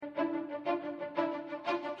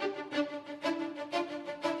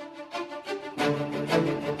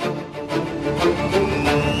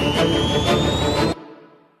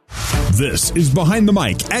This is Behind the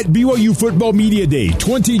Mic at BYU Football Media Day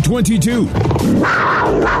 2022.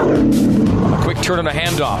 A quick turn and a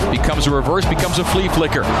handoff. Becomes a reverse, becomes a flea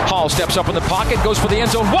flicker. Hall steps up in the pocket, goes for the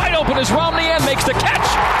end zone. Wide open is Romney and makes the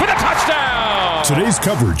catch for the touchdown. Today's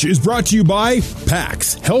coverage is brought to you by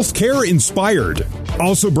PAX Healthcare Inspired.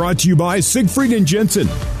 Also brought to you by Siegfried and Jensen,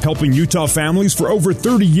 helping Utah families for over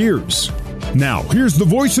 30 years. Now, here's the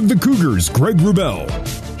voice of the Cougars, Greg Wrubell.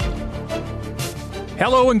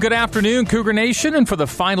 Hello and good afternoon, Cougar Nation. And for the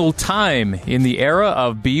final time in the era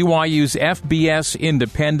of BYU's FBS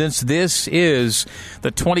independence, this is the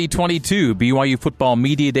 2022 BYU Football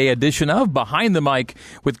Media Day edition of Behind the Mic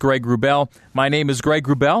with Greg Wrubell. My name is Greg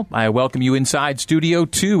Wrubell. I welcome you inside Studio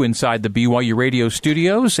 2, inside the BYU Radio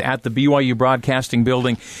Studios at the BYU Broadcasting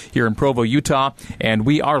Building here in Provo, Utah. And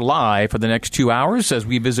we are live for the next 2 hours as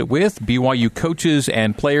we visit with BYU coaches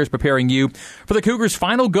and players, preparing you for the Cougars'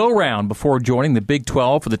 final go-round before joining the Big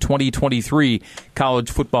 12 for the 2023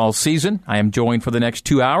 college football season. I am joined for the next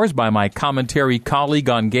 2 hours by my commentary colleague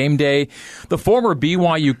on game day, the former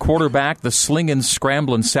BYU quarterback, the slinging,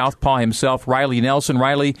 scrambling southpaw himself, Riley Nelson.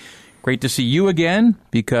 Riley, great to see you again,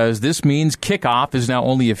 because this means kickoff is now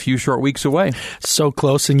only a few short weeks away. So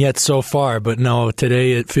close and yet so far. But no,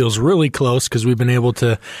 today it feels really close because we've been able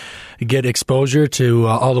to get exposure to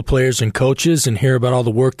all the players and coaches and hear about all the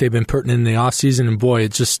work they've been putting in the offseason. And boy,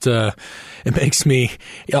 it just it makes me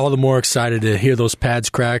all the more excited to hear those pads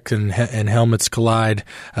crack and helmets collide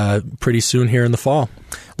pretty soon here in the fall.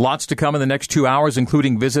 Lots to come in the next 2 hours,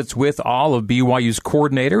 including visits with all of BYU's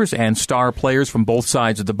coordinators and star players from both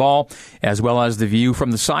sides of the ball, as well as the view from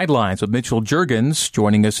the sidelines with Mitchell Juergens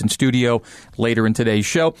joining us in studio later in today's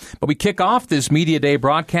show. But we kick off this Media Day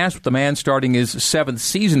broadcast with the man starting his 7th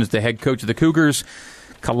season as the head coach of the Cougars,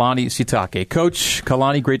 Kalani Sitake. Coach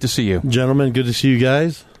Kalani, great to see you. Gentlemen, good to see you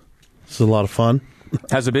guys. It's a lot of fun.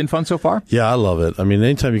 Has it been fun so far? Yeah, I love it. I mean,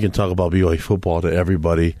 anytime you can talk about BYU football to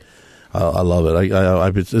everybody, I love it.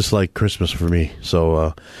 It's like Christmas for me.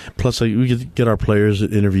 So, plus we get our players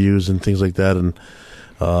interviews and things like that, and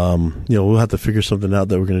we'll have to figure something out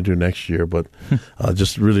that we're going to do next year. But I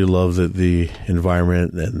just really love the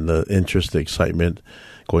environment and the interest, the excitement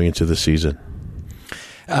going into the season.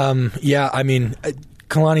 Kalani,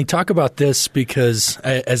 talk about this, because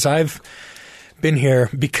as I've been here,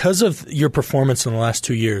 because of your performance in the last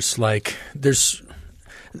 2 years,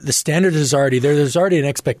 the standard is already there. There's already an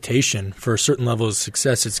expectation for a certain level of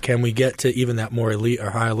success. It's, can we get to even that more elite or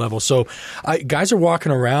higher level? So guys are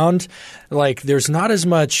walking around like there's not as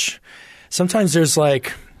much – sometimes there's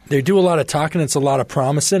they do a lot of talking, it's a lot of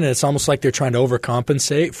promising, and it's almost like they're trying to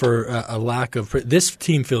overcompensate for a lack of – this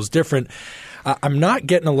team feels different. I'm not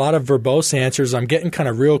getting a lot of verbose answers. I'm getting kind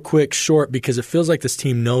of real quick, short, because it feels like this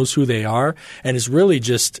team knows who they are and is really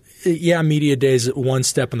just, media day is one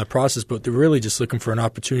step in the process, but they're really just looking for an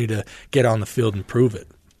opportunity to get on the field and prove it.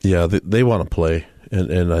 Yeah, they want to play,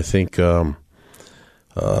 and I think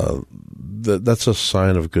that's a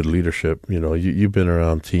sign of good leadership. You know, you've been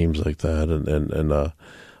around teams like that, and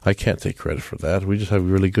I can't take credit for that. We just have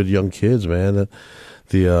really good young kids, man.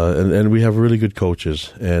 And we have really good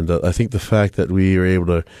coaches, and I think the fact that we are able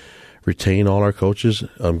to retain all our coaches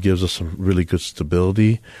gives us some really good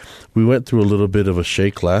stability. We went through a little bit of a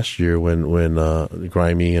shake last year when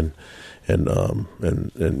Grimey and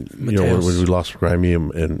when we lost Grimey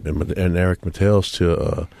and Eric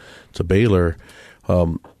Mateos to Baylor.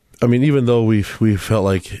 I mean, even though we felt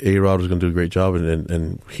like A-Rod was going to do a great job,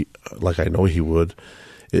 and he, like I know he would,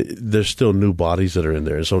 there's still new bodies that are in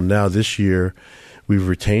there. And so now this year, we've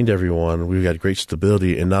retained everyone. We've got great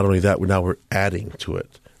stability, and not only that, now we're adding to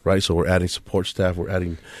it, right? So we're adding support staff, we're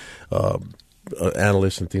adding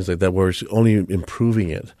analysts and things like that. We're only improving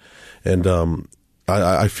it, and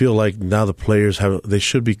I feel like now the players they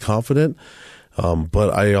should be confident,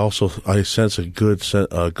 but I sense a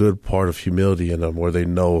good part of humility in them, where they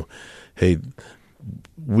know, hey,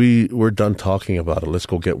 we're done talking about it. Let's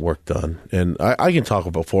go get work done. And I can talk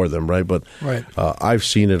about for them, right? But right. I've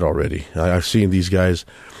seen it already. I've seen these guys.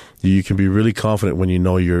 You can be really confident when you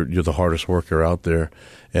know you're the hardest worker out there.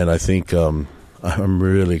 And I think I'm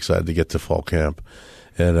really excited to get to fall camp,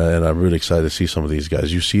 and I'm really excited to see some of these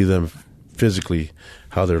guys. You see them physically,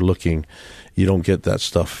 how they're looking, you don't get that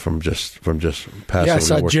stuff from just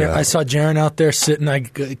passively working out. I saw Jaron out there sitting. I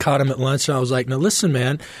caught him at lunch, and I was like, "Now listen,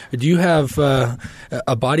 man, do you have a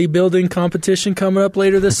bodybuilding competition coming up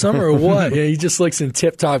later this summer, or what?" Yeah, he just looks in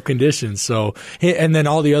tip-top condition. So, and then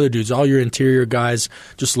all the other dudes, all your interior guys,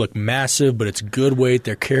 just look massive, but it's good weight.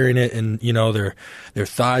 They're carrying it, and their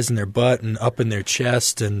thighs and their butt and up in their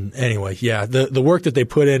chest. And anyway, yeah, the work that they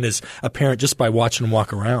put in is apparent just by watching them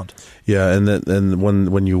walk around. Yeah, and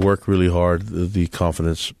when you work really hard, the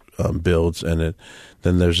confidence builds, and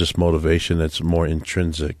then there's this motivation that's more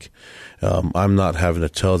intrinsic. I'm not having to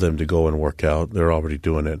tell them to go and work out; they're already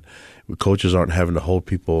doing it. Coaches aren't having to hold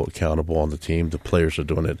people accountable on the team; the players are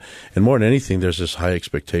doing it. And more than anything, there's this high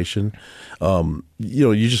expectation.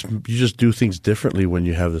 You just do things differently when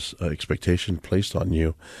you have this expectation placed on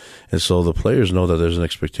you, and so the players know that there's an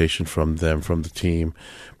expectation from them, from the team,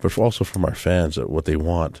 but also from our fans at what they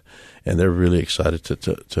want. And they're really excited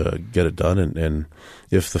to get it done. And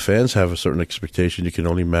if the fans have a certain expectation, you can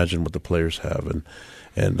only imagine what the players have.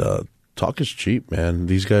 And talk is cheap, man.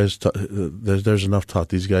 These guys, there's enough talk.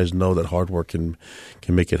 These guys know that hard work can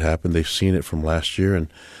make it happen. They've seen it from last year, and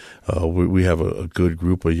we have a good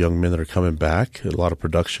group of young men that are coming back. A lot of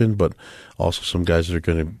production, but also some guys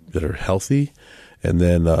that are healthy. And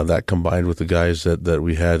then that combined with the guys that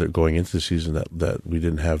we had going into the season that we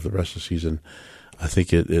didn't have the rest of the season. I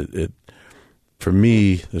think it for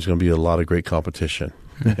me, there's going to be a lot of great competition.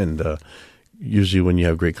 And usually when you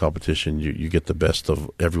have great competition, you get the best of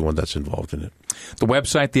everyone that's involved in it. The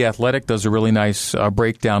website, The Athletic, does a really nice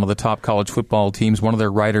breakdown of the top college football teams. One of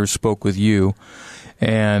their writers spoke with you.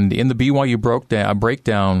 And in the BYU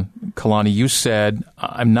breakdown, Kalani, you said,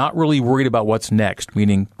 I'm not really worried about what's next,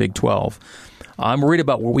 meaning Big 12. I'm worried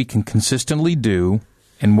about what we can consistently do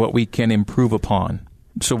and what we can improve upon.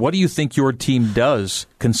 So what do you think your team does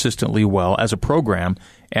consistently well as a program,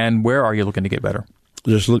 and where are you looking to get better?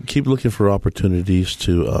 Just keep looking for opportunities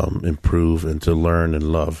to improve and to learn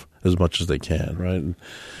and love as much as they can, right? And,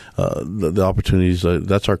 the opportunities,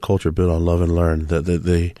 that's our culture, built on love and learn, that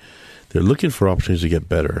they're looking for opportunities to get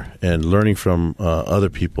better and learning from other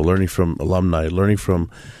people, learning from alumni, learning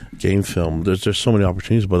from game film. There's so many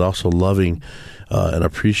opportunities, but also loving and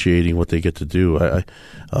appreciating what they get to do.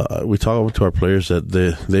 We talk to our players that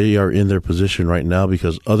they are in their position right now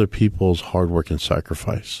because other people's hard work and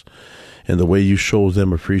sacrifice. And the way you show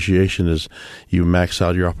them appreciation is you max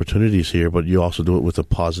out your opportunities here, but you also do it with a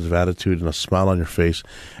positive attitude and a smile on your face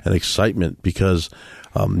and excitement because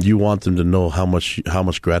you want them to know how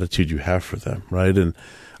much gratitude you have for them, right? And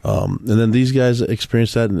then these guys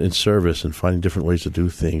experience that in service and finding different ways to do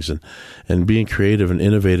things and being creative and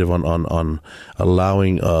innovative on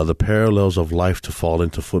allowing the parallels of life to fall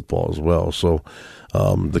into football as well. So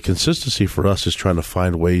the consistency for us is trying to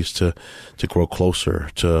find ways to grow closer,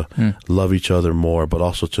 to love each other more, but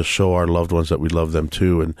also to show our loved ones that we love them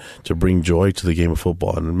too, and to bring joy to the game of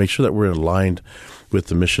football and make sure that we're aligned with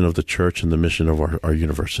the mission of the church and the mission of our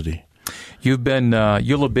university. You'll have been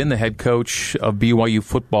the head coach of BYU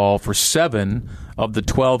football for 7 of the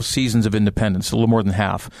 12 seasons of independence, a little more than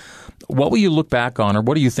half. What will you look back on, or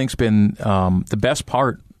what do you think's been the best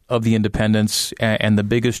part of the independence and the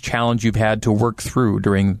biggest challenge you've had to work through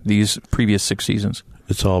during these previous 6 seasons?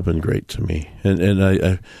 It's all been great to me, and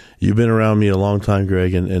I you've been around me a long time,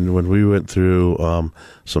 Greg. And when we went through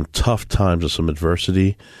some tough times and some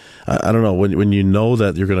adversity, I don't know, when you know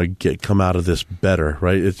that you're going to come out of this better,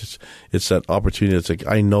 right? It's that opportunity. It's like,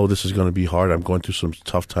 I know this is going to be hard. I'm going through some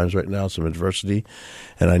tough times right now, some adversity,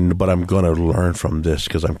 but I'm going to learn from this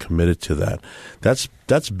because I'm committed to that.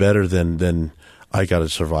 That's better than I got to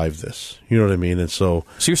survive this. You know what I mean? And so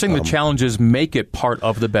you're saying the challenges make it part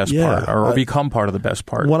of the best part, or become part of the best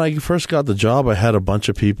part. When I first got the job, I had a bunch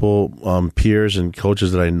of people, peers and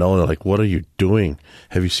coaches that I know. They're like, "What are you doing?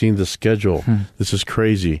 Have you seen the schedule? This is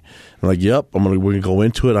crazy." I'm like, "Yep, we're going to go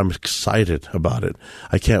into it. I'm excited about it.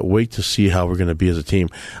 I can't wait to see how we're going to be as a team."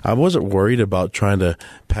 I wasn't worried about trying to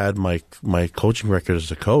pad my coaching record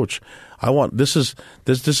as a coach. This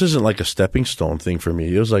isn't like a stepping stone thing for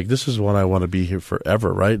me. It was like, this is what I want to be here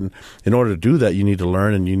forever, right? And in order to do that, you need to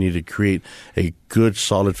learn and you need to create a good,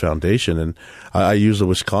 solid foundation. And I use the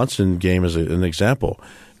Wisconsin game as an example.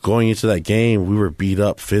 Going into that game, we were beat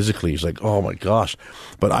up physically. It's like, oh my gosh.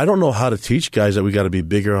 But I don't know how to teach guys that we got to be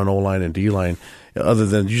bigger on O-line and D-line, other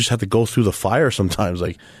than you just have to go through the fire sometimes.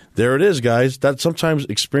 Like, there it is, guys. That sometimes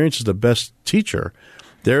experience is the best teacher.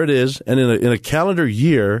 There it is. And in a calendar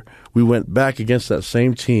year, we went back against that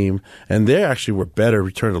same team, and they actually were better,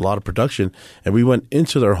 returned a lot of production, and we went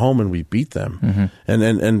into their home and we beat them. Mm-hmm.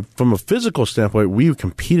 And from a physical standpoint, we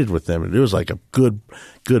competed with them. It was like a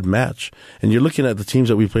good match. And you're looking at the teams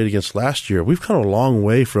that we played against last year. We've come a long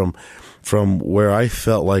way from where I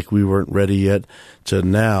felt like we weren't ready yet to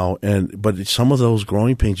now. But some of those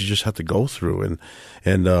growing pains you just have to go through.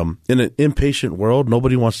 And in an impatient world,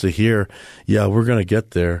 nobody wants to hear, yeah, we're going to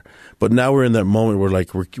get there. But now we're in that moment where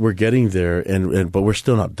like we're getting there, but we're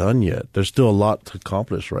still not done yet. There's still a lot to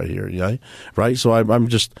accomplish right here, yeah, right. So I'm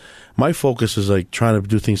just, my focus is like trying to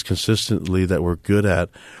do things consistently that we're good at,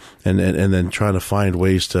 and then trying to find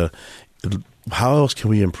ways to, how else can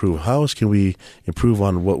we improve? How else can we improve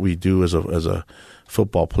on what we do as a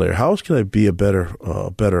football player? How else can I be a better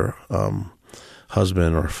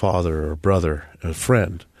husband or father or brother, a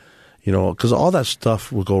friend? You know, because all that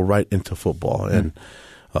stuff will go right into football, and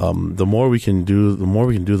the more we can do, the more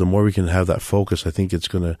we can have that focus. I think it's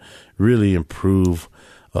going to really improve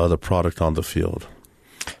the product on the field.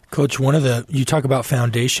 Coach, you talk about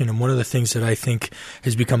foundation, and one of the things that I think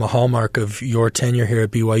has become a hallmark of your tenure here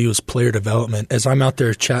at BYU is player development. As I'm out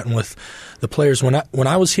there chatting with the players, when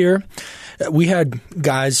I was here, we had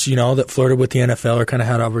guys, that flirted with the NFL or kind of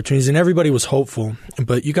had opportunities, and everybody was hopeful.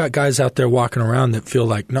 But you got guys out there walking around that feel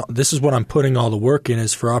like, no, this is what I'm putting all the work in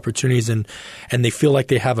is for opportunities, and they feel like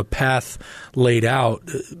they have a path laid out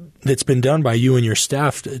that's been done by you and your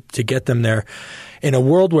staff to get them there. In a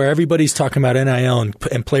world where everybody's talking about NIL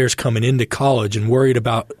and players coming into college and worried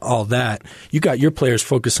about all that, you got your players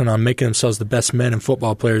focusing on making themselves the best men and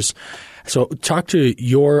football players. So talk to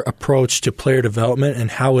your approach to player development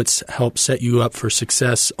and how it's helped set you up for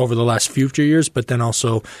success over the last future years, but then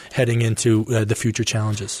also heading into the future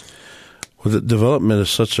challenges. Well, the development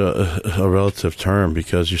is such a relative term,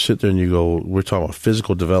 because you sit there and you go, we're talking about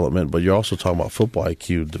physical development, but you're also talking about football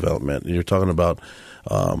IQ development. And you're talking about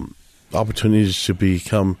opportunities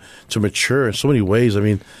to mature in so many ways. I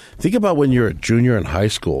mean, think about when you're a junior in high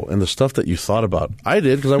school and the stuff that you thought about. I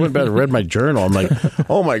did, because I went back and read my journal. I'm like,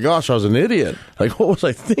 oh my gosh, I was an idiot. Like, what was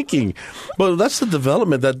I thinking? But that's the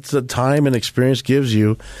development that the time and experience gives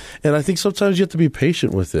you. And I think sometimes you have to be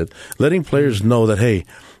patient with it, letting players know that, hey,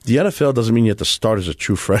 the NFL doesn't mean you have to start as a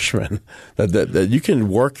true freshman, that you can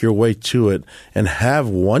work your way to it and have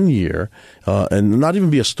 1 year and not even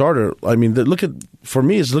be a starter. I mean, for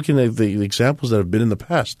me, it's looking at the examples that have been in the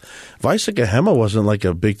past. Vaisa Gahema wasn't like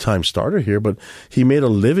a big-time starter here, but he made a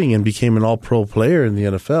living and became an all-pro player in the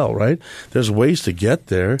NFL, right? There's ways to get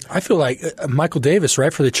there. I feel like Michael Davis,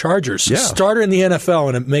 right, for the Chargers, yeah. Starter in the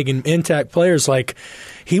NFL and making intact players. Like,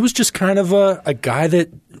 he was just kind of a guy that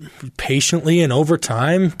patiently and over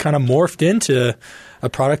time kind of morphed into a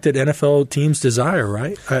product that NFL teams desire,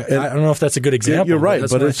 right? I don't know if that's a good example. You're right,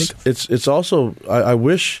 but it's also, I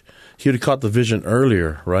wish he would have caught the vision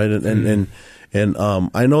earlier, right? And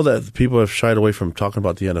I know that people have shied away from talking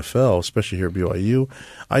about the NFL, especially here at BYU.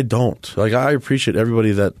 I don't. Like, I appreciate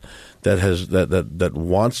everybody that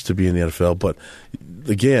wants to be in the NFL, but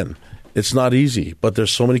again, it's not easy, but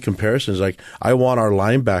there's so many comparisons. Like, I want our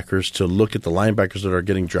linebackers to look at the linebackers that are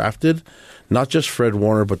getting drafted, not just Fred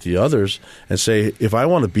Warner, but the others, and say, if I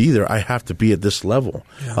want to be there, I have to be at this level.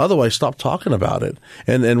 Yeah. Otherwise, stop talking about it.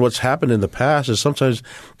 And what's happened in the past is sometimes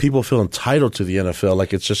people feel entitled to the NFL,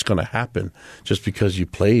 like it's just going to happen just because you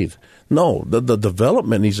played. No, the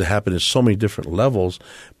development needs to happen at so many different levels,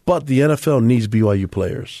 but the NFL needs BYU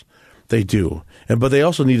players. They do, but they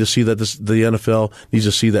also need to see that the NFL needs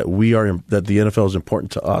to see that that the NFL is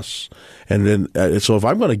important to us. And then, so if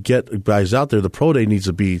I'm going to get guys out there, the pro day needs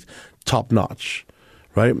to be top notch,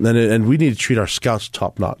 right? And we need to treat our scouts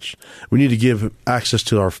top notch. We need to give access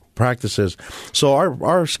to our practices. So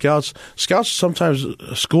our scouts sometimes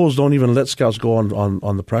schools don't even let scouts go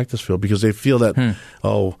on the practice field because they feel that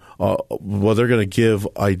well, they're going to give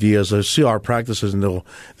ideas. They'll see our practices and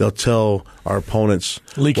they'll tell our opponents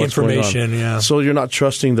leak information. Yeah. So you're not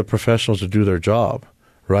trusting the professionals to do their job,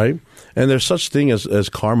 right? And there's such thing as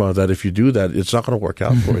karma that if you do that, it's not going to work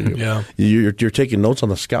out for you. Yeah. You're taking notes on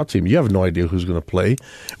the scout team. You have no idea who's going to play.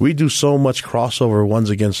 We do so much crossover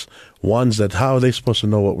ones against ones that how are they supposed to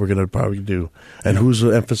know what we're going to probably do and who's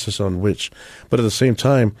the emphasis on which? But at the same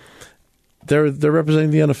time, they're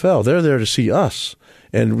representing the NFL. They're there to see us.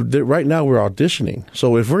 And right now we're auditioning.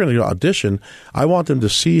 So if we're going to audition, I want them to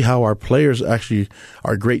see how our players actually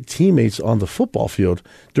are great teammates on the football field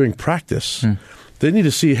during practice. They need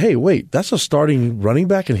to see, hey, wait, that's a starting running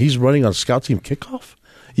back and he's running on scout team kickoff?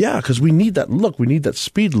 Yeah, because we need that look. We need that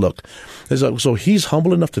speed look. So he's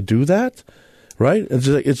humble enough to do that, right?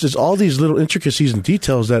 It's just all these little intricacies and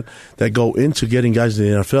details that go into getting guys in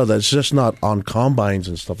the NFL that's just not on combines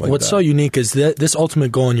and stuff like that. What's so unique is that this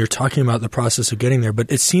ultimate goal, and you're talking about the process of getting there,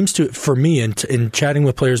 but it seems to, for me, in chatting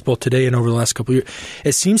with players both today and over the last couple of years,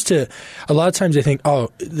 it seems to, a lot of times they think, oh,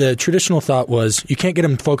 the traditional thought was you can't get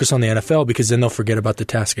them focused on the NFL because then they'll forget about the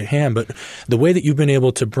task at hand. But the way that you've been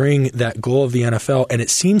able to bring that goal of the NFL, and it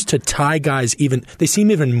seems to tie guys they seem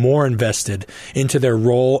even more invested into their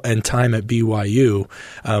role and time at BYU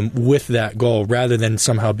with that goal rather than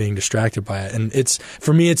somehow being distracted by it. And it's,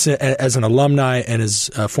 for me, it's as an alumni and as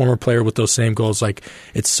a former player with those same goals, like,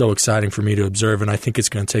 it's so exciting for me to observe, and I think it's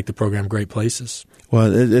going to take the program great places.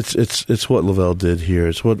 Well, it's what Lavelle did here.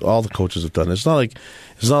 It's what all the coaches have done. It's not like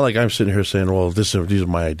I'm sitting here saying, well, these are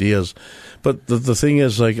my ideas. But the thing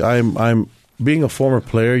is, like, I'm being a former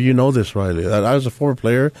player, you know this, Riley. I was a former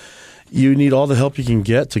player. You need all the help you can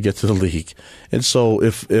get to the league. And so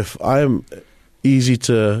if I'm easy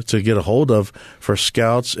to get a hold of for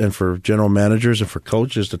scouts and for general managers and for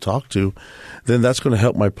coaches to talk to, then that's going to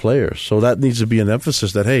help my players. So that needs to be an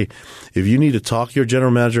emphasis that, hey, if you need to talk, your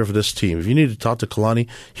general manager for this team, if you need to talk to Kalani,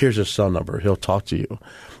 here's his cell number. He'll talk to you.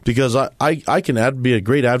 Because I can be a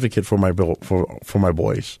great advocate for my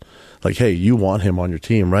boys. Like, hey, you want him on your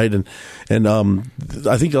team, right? And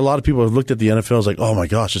I think a lot of people have looked at the NFL as like, oh my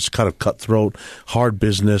gosh, it's kind of cutthroat, hard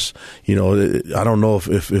business. You know, I don't know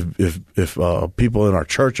if people in our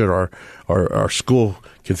church or our school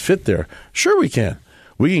can fit there. Sure, we can.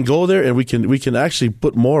 We can go there and we can actually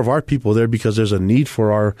put more of our people there because there's a need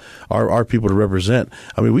for our people to represent.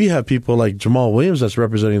 I mean, we have people like Jamal Williams that's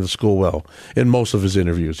representing the school well in most of his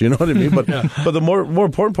interviews. You know what I mean? But but the more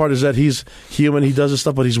important part is that he's human. He does his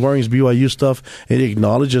stuff, but he's wearing his BYU stuff and he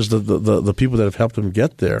acknowledges the people that have helped him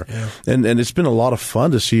get there. Yeah. And it's been a lot of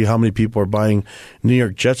fun to see how many people are buying New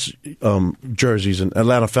York Jets jerseys and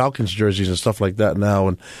Atlanta Falcons jerseys and stuff like that now.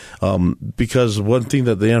 And because one thing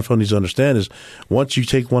that the NFL needs to understand is once you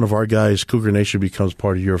take one of our guys, Cougar Nation becomes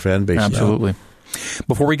part of your fan base. Absolutely. Now.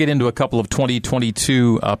 Before we get into a couple of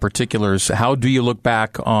 2022 particulars, how do you look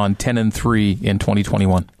back on 10-3 in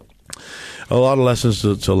 2021? A lot of lessons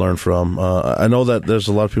to learn from. I know that there's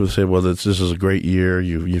a lot of people that say, well, this is a great year.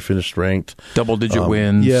 You finished ranked. Double-digit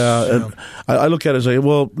wins. Yeah. And I look at it and say,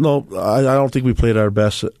 well, no, I don't think we played our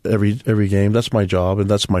best every game. That's my job,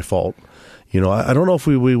 and that's my fault. You know, I don't know if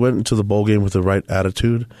we went into the bowl game with the right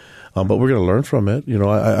attitude. But we're going to learn from it. You know,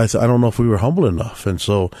 I don't know if we were humble enough. And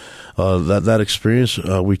so that experience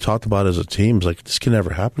we talked about as a team is like, this can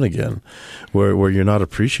never happen again, where you're not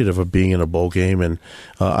appreciative of being in a bowl game. And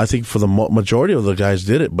I think for the majority of the guys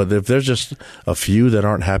did it. But if there's just a few that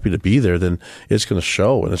aren't happy to be there, then it's going to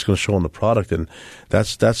show, and it's going to show in the product. And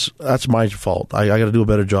that's my fault. I got to do a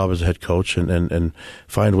better job as a head coach and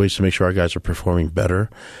find ways to make sure our guys are performing better.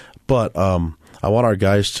 But I want our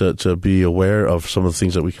guys to be aware of some of the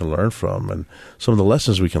things that we can learn from and some of the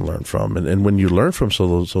lessons we can learn from. And when you learn from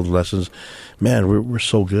some of those lessons, man, we're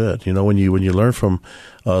so good. You know, when you learn from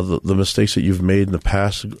the mistakes that you've made in the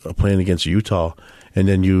past playing against Utah, and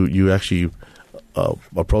then you actually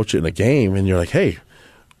approach it in a game and you're like, hey,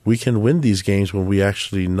 we can win these games when we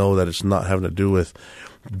actually know that it's not having to do with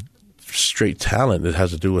straight talent. It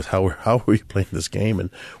has to do with how are we playing this game and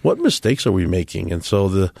what mistakes are we making. And so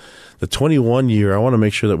the 21 year, I want to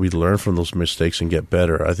make sure that we learn from those mistakes and get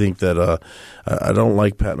better. I think that I don't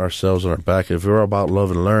like patting ourselves on our back. If we're about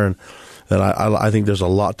love and learn, then I think there's a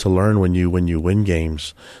lot to learn when you win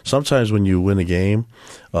games. Sometimes when you win a game,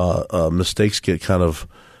 mistakes get kind of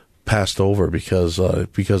passed over because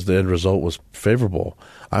the end result was favorable.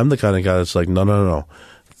 I'm the kind of guy that's like, no.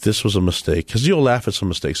 This was a mistake, because you'll laugh at some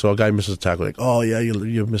mistakes. So a guy misses a tackle, like, oh yeah,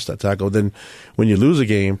 you missed that tackle. Then when you lose a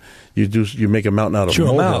game, you make a mountain out of a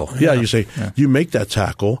molehill. Yeah, you say you make that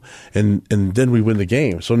tackle, and then we win the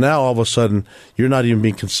game. So now all of a sudden you're not even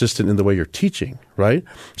being consistent in the way you're teaching, right?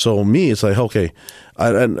 So me, it's like, okay.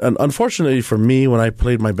 And unfortunately for me, when I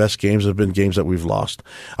played my best games, have been games that we've lost.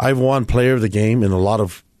 I've won player of the game in a lot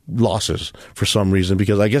of losses for some reason,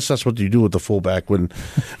 because I guess that's what you do with the fullback. When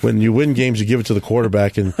you win games, you give it to the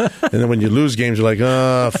quarterback, and then when you lose games, you're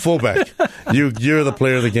like, fullback, you're the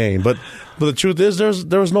player of the game. But the truth is,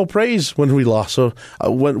 there was no praise when we lost. So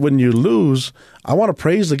when you lose, I want to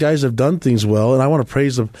praise the guys that have done things well, and I want to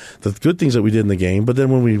praise the good things that we did in the game. But then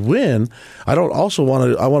when we win, I want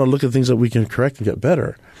to look at things that we can correct and get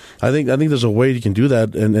better. I think there's a way you can do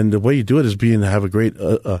that, and the way you do it is have a great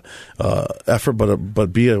effort,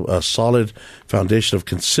 but be a solid foundation of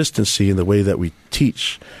consistency in the way that we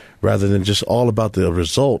teach, rather than just all about the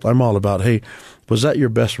result. I'm all about, hey, was that your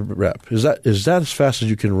best rep? Is that as fast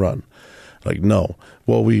as you can run? Like, no.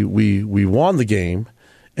 Well, we won the game,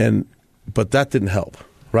 but that didn't help,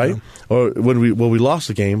 right? Yeah. Or when we lost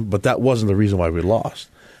the game, but that wasn't the reason why we lost.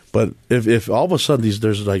 But if all of a sudden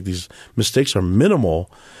these mistakes are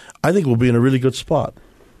minimal, I think we'll be in a really good spot.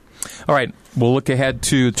 All right, we'll look ahead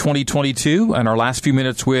to 2022 and our last few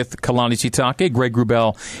minutes with Kalani Sitake, Greg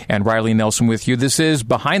Wrubell, and Riley Nelson with you. This is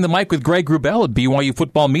Behind the Mic with Greg Wrubell at BYU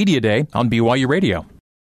Football Media Day on BYU Radio.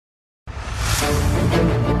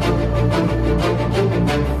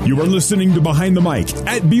 You are listening to Behind the Mic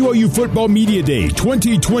at BYU Football Media Day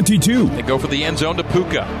 2022. They go for the end zone to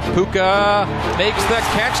Puka. Puka makes the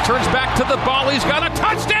catch, turns back to the ball. He's got a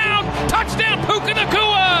touchdown! Touchdown, Puka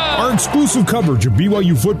Nacua! Our exclusive coverage of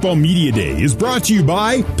BYU Football Media Day is brought to you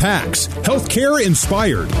by PAX, Healthcare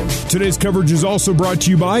Inspired. Today's coverage is also brought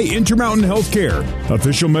to you by Intermountain Healthcare,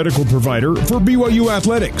 official medical provider for BYU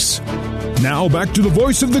Athletics. Now back to the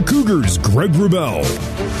voice of the Cougars, Greg Wrubell.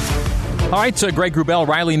 All right, so Greg Wrubell,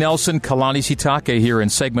 Riley Nelson, Kalani Sitake here in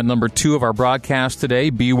segment number 2 of our broadcast today.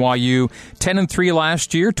 BYU 10-3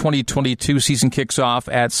 last year. 2022 season kicks off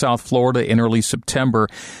at South Florida in early September.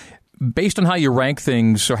 Based on how you rank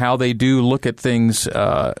things or how they do look at things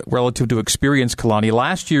relative to experience, Kalani,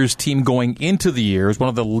 last year's team going into the year is one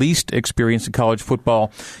of the least experienced in college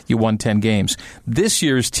football. You won 10 games. This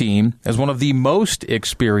year's team is one of the most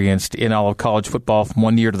experienced in all of college football from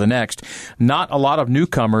one year to the next. Not a lot of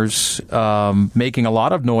newcomers making a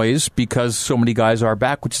lot of noise because so many guys are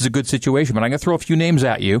back, which is a good situation. But I'm going to throw a few names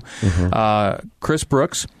at you. Mm-hmm. Chris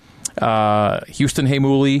Brooks, Houston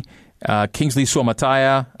Heimuli, Kingsley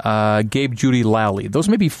Suamataya, Gabe Judy Lally. Those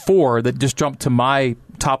may be 4 that just jump to my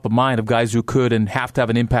top of mind of guys who could and have to have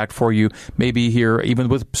an impact for you maybe here, even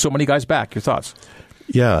with so many guys back. Your thoughts?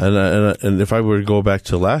 Yeah, and if I were to go back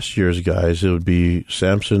to last year's guys, it would be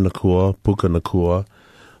Samson Nacua, Puka Nacua,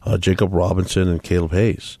 Jacob Robinson, and Caleb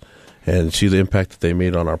Hayes. And see the impact that they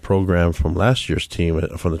made on our program from last year's team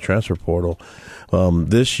from the transfer portal.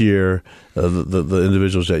 This year, the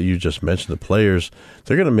individuals that you just mentioned, the players,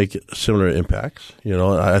 they're going to make similar impacts. You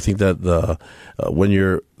know, I think that when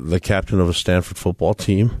you're the captain of a Stanford football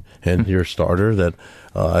team and you're a starter, that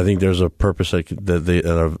I think there's a purpose that they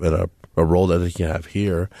and a role that he can have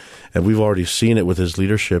here, and we've already seen it with his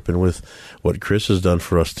leadership and with what Chris has done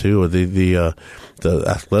for us too. The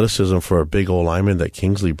athleticism for a big old lineman that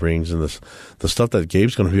Kingsley brings, and the stuff that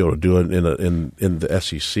Gabe's going to be able to do in the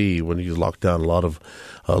SEC when he's locked down a lot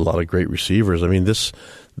of great receivers. I mean,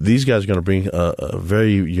 these guys are going to bring a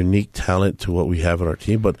very unique talent to what we have in our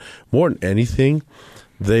team, but more than anything,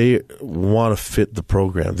 they want to fit the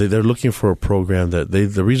program. They're looking for a program that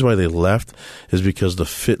the reason why they left is because the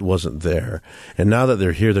fit wasn't there. And now that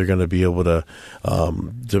they're here, they're going to be able to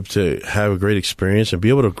have a great experience and be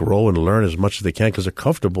able to grow and learn as much as they can because they're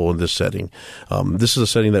comfortable in this setting. This is a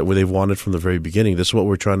setting that they've wanted from the very beginning. This is what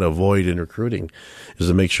we're trying to avoid in recruiting, is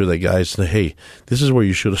to make sure that guys say, hey, this is where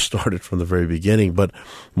you should have started from the very beginning. But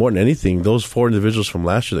more than anything, those 4 individuals from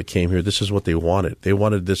last year that came here, this is what they wanted. They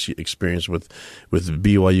wanted this experience with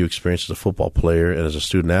BYU experience as a football player and as a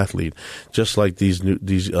student athlete, just like these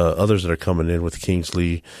others that are coming in with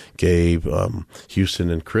Kingsley, Gabe, Houston,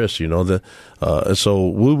 and Chris. You know, so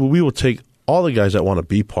we will take all the guys that want to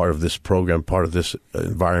be part of this program, part of this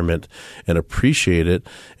environment, and appreciate it.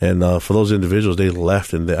 And for those individuals, they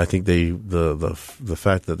left, and I think the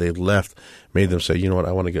fact that they left made them say, you know what,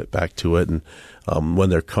 I want to get back to it. And when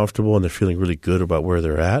they're comfortable and they're feeling really good about where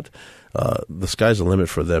they're at, the sky's the limit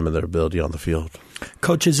for them and their ability on the field.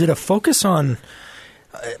 Coach, is it a focus on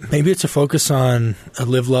maybe it's a focus on a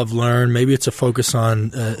live, love, learn, maybe it's a focus on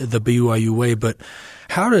the BYU way, but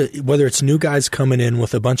whether it's new guys coming in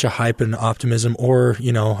with a bunch of hype and optimism, or,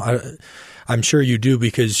 you know, I'm sure you do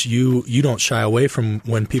because you don't shy away from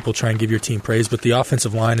when people try and give your team praise, but the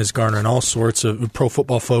offensive line is garnering all sorts of Pro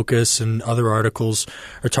Football Focus and other articles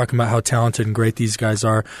are talking about how talented and great these guys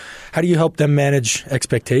are. How do you help them manage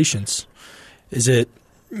expectations? Is it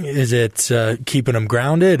keeping them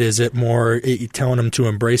grounded? Is it more telling them to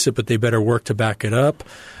embrace it, but they better work to back it up?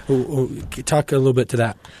 Talk a little bit to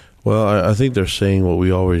that. Well, I think they're saying what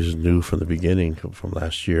we always knew from the beginning, from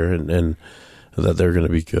last year, and that they're going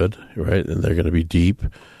to be good, right? And they're going to be deep.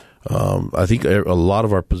 I think a lot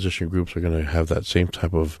of our position groups are going to have that same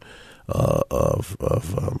type of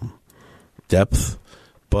depth,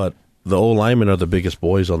 but the old linemen are the biggest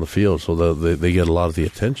boys on the field, so they get a lot of the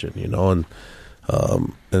attention, you know, and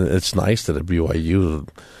it's nice that at BYU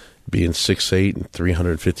being 6'8" and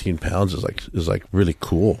 315 pounds is like really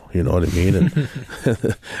cool, you know what I mean? And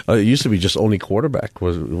it used to be just only quarterback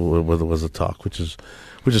was the talk, which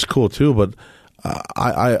is cool too. But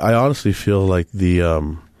I honestly feel like the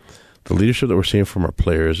the leadership that we're seeing from our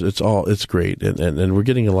players, it's great, and we're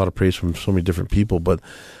getting a lot of praise from so many different people. But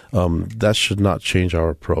that should not change our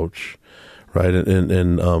approach, right?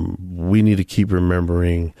 And we need to keep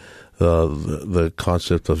remembering the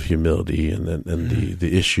concept of humility and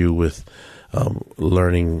the issue with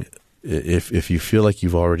learning. If you feel like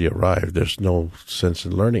you've already arrived, there's no sense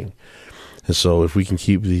in learning. And so if we can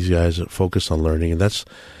keep these guys focused on learning, and that's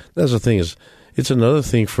the thing, is it's another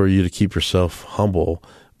thing for you to keep yourself humble,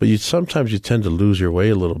 but sometimes you tend to lose your way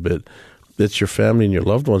a little bit. It's your family and your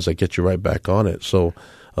loved ones that get you right back on it. So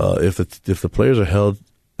if the players are held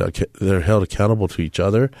accountable to each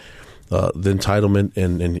other, the entitlement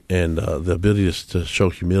and the ability to show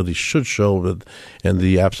humility should show, and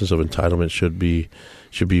the absence of entitlement should be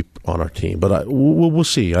on our team. But we'll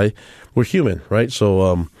see. We're human, right?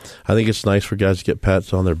 So I think it's nice for guys to get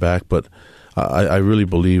pats on their back, but I really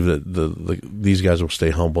believe that these guys will stay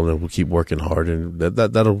humble and will keep working hard, and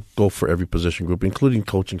that'll go for every position group, including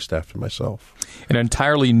coaching staff and myself. An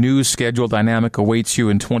entirely new schedule dynamic awaits you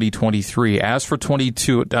in 2023. As for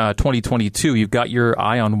 2022, you've got your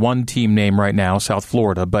eye on one team name right now, South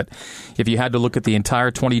Florida. But if you had to look at the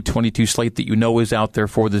entire 2022 slate that you know is out there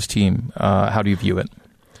for this team, how do you view it?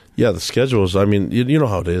 Yeah, the schedules, I mean, you know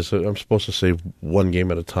how it is. I'm supposed to say one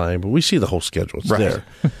game at a time, but we see the whole schedule. It's there.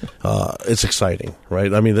 It's exciting,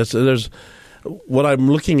 right? I mean, there's what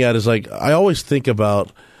I'm looking at is like, I always think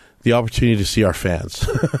about the opportunity to see our fans.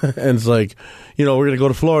 And it's like, we're going to go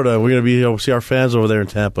to Florida. We're going to be able to see our fans over there in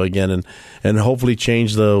Tampa again, and hopefully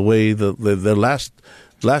change the way the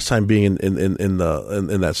last time being in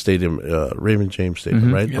that stadium, Raymond James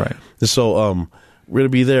Stadium, right? Right. And so, we're going to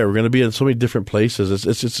be there. We're going to be in so many different places.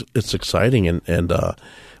 It's exciting,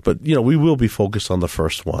 but we will be focused on the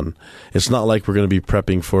first one. It's not like we're going to be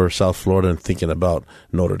prepping for South Florida and thinking about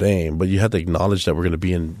Notre Dame, but you have to acknowledge that we're going to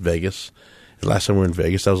be in Vegas. The last time we were in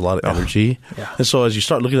Vegas, that was a lot of energy. Yeah. And so as you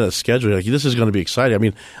start looking at the schedule, you're like, this is going to be exciting. I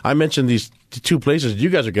mean, I mentioned these two places. You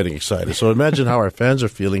guys are getting excited. So imagine how our fans are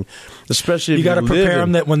feeling, especially if you got to prepare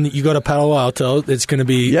them that when you go to Palo Alto, it's going to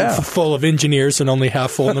be full of engineers and only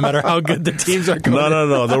half full, no matter how good the teams are going.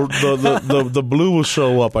 No. The blue will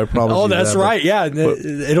show up, I promise you. Oh, that's right. Yeah.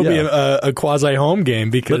 It'll be a quasi-home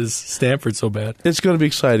game because Stanford's so bad. It's going to be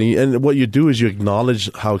exciting. And what you do is you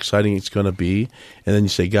acknowledge how exciting it's going to be, and then you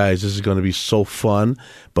say, guys, this is going to be so fun,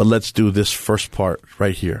 but let's do this first part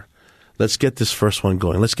right here. Let's get this first one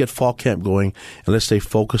going. Let's get fall camp going, and let's stay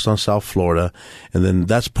focused on South Florida. And then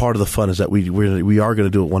that's part of the fun, is that we are going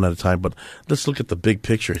to do it one at a time. But let's look at the big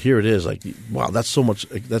picture. Here it is. Like, wow, that's so much.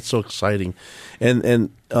 That's so exciting,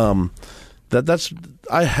 and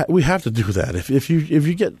we have to do that. If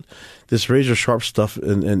you get this razor sharp stuff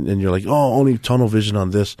and you're like, oh, only tunnel vision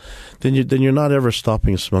on this, then you're not ever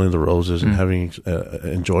stopping and smelling the roses and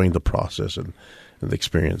enjoying the process and the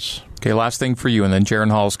experience. Okay, last thing for you, and then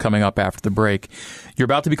Jaron Hall's coming up after the break. You're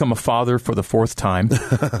about to become a father for the fourth time.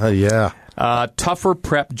 Yeah. Tougher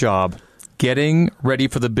prep job, getting ready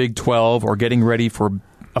for the Big 12 or getting ready for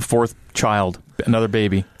a fourth child, another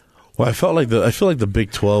baby? Well, I feel like the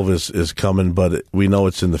Big 12 is coming, but we know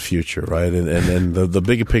it's in the future, right? And the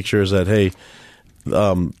bigger picture is that, hey,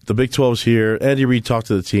 the Big 12's here. Andy Reid talked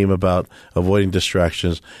to the team about avoiding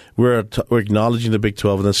distractions. We're acknowledging the Big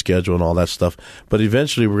 12 and the schedule and all that stuff, but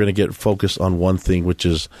eventually we're going to get focused on one thing, which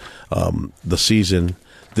is the season.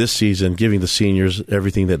 This season, giving the seniors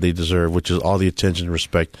everything that they deserve, which is all the attention and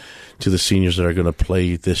respect to the seniors that are going to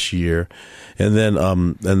play this year, and then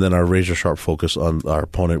our razor sharp focus on our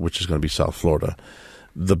opponent, which is going to be South Florida.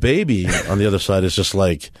 The baby on the other side is just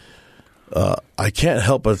like, I can't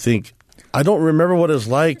help but think, I don't remember what it's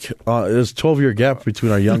like. There's a 12-year gap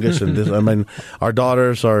between our youngest and this. I mean, our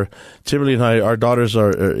daughters are, Timberly and I, our daughters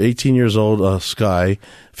are 18 years old, Sky,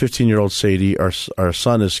 15-year-old Sadie. Our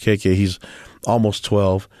son is KK. He's almost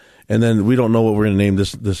 12. And then we don't know what we're going to name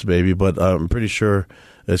this baby, but I'm pretty sure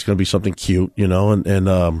it's going to be something cute, and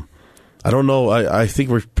I don't know. I think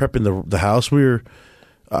we're prepping the house.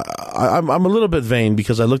 I'm a little bit vain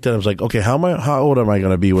because I looked at him and was like, okay, how old am I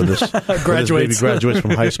going to be when this baby graduates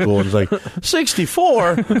from high school? And it's like,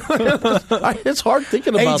 64? It's hard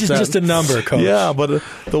thinking about that. Age is just a number, Coach. Yeah, but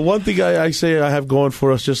the one thing I say I have going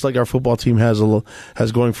for us, just like our football team has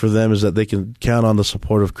going for them, is that they can count on the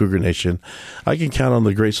support of Cougar Nation. I can count on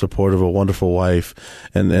the great support of a wonderful wife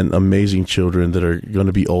and amazing children that are going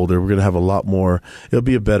to be older. We're going to have a lot more. It'll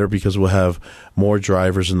be better because we'll have more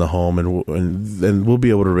drivers in the home, and we'll be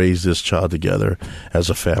able able to raise this child together as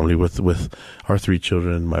a family with our 3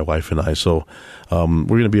 children, my wife and I. So we're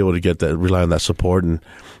going to be able to rely on that support. And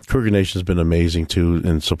Cougar Nation has been amazing, too,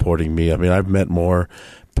 in supporting me. I mean, I've met more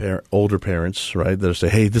older parents, right, that say,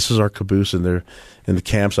 hey, this is our caboose, and they're in the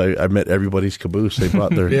camps. I met everybody's caboose. They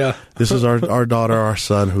brought their this is our daughter, our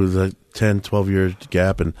son, who's a 10, 12-year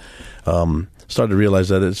gap, and started to realize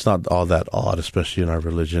that it's not all that odd, especially in our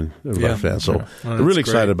religion, our fans. So I'm really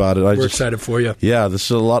excited about it. We're excited for you. Yeah, this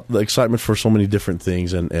is a lot of excitement for so many different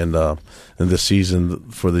things, and this season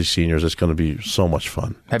for these seniors, it's going to be so much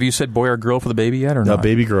fun. Have you said boy or girl for the baby yet, or not?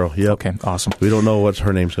 Baby girl, yep. Okay, awesome. We don't know what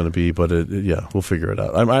her name's going to be, but we'll figure it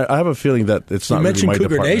out. I have a feeling that it's not really my department. You mentioned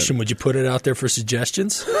Cougar Nation. Would you put it out there for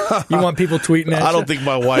suggestions? You want people tweeting at you? I don't think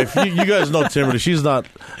my wife, you guys know Timberly, she's not,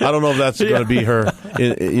 I don't know if that's going to be her,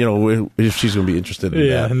 if she's going to be interested in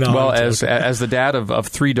that. No, well, as the dad of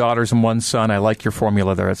 3 daughters and 1 son, I like your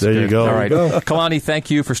formula there. There you go. All right. Kalani, thank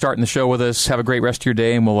you for starting the show with us. Have a great rest of your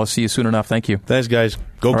day, and we'll see you soon enough. Thank you. Thanks, guys.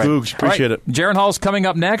 Go Cougs. Appreciate it. Jaron Hall's coming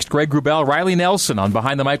up next. Greg Wrubell, Riley Nelson on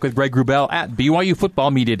Behind the Mic with Greg Wrubell at BYU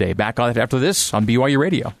Football Media Day. Back on after this on BYU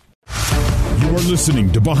Radio. You are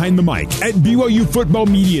listening to Behind the Mic at BYU Football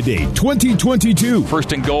Media Day 2022.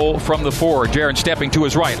 First and goal from the 4. Jaron stepping to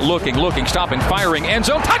his right, looking, stopping, firing, end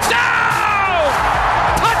zone, touchdown!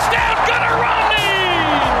 Touchdown, Gunnar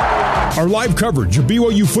Romney! Our live coverage of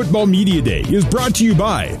BYU Football Media Day is brought to you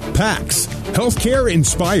by PAX, Healthcare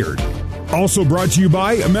Inspired. Also brought to you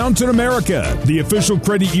by Mountain America, the official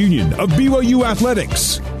credit union of BYU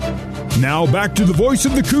Athletics. Now back to the voice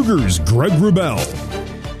of the Cougars, Greg Wrubell.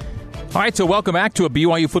 All right, so welcome back to a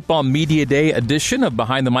BYU Football Media Day edition of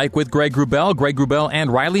Behind the Mic with Greg Wrubell. Greg Wrubell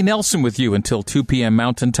and Riley Nelson with you until 2 p.m.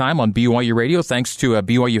 Mountain Time on BYU Radio. Thanks to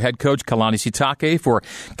BYU head coach Kalani Sitake for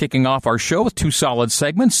kicking off our show with 2 solid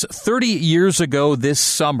segments. 30 years ago this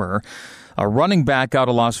summer, a running back out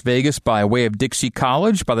of Las Vegas by way of Dixie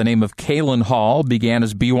College by the name of Kalen Hall began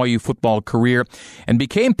his BYU football career and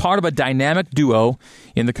became part of a dynamic duo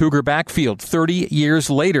in the Cougar backfield. 30 years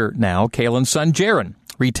later now, Kalen's son Jaron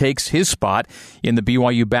retakes his spot in the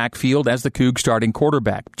BYU backfield as the Cougs starting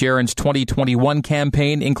quarterback. Jaron's 2021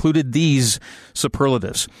 campaign included these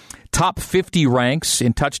superlatives: top 50 ranks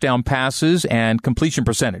in touchdown passes and completion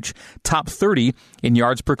percentage, top 30 in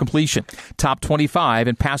yards per completion, top 25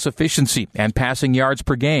 in pass efficiency and passing yards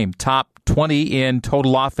per game, top 20 in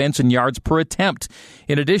total offense and yards per attempt.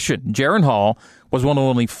 In addition, Jaron Hall was one of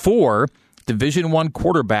only 4 Division I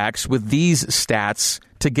quarterbacks with these stats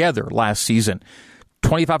together last season: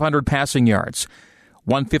 2,500 passing yards,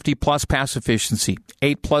 150-plus pass efficiency,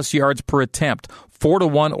 8-plus yards per attempt,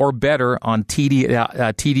 4-to-1 or better on TD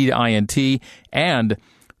to INT, and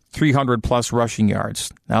 300-plus rushing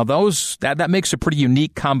yards. Now, that makes a pretty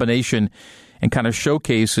unique combination and kind of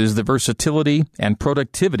showcases the versatility and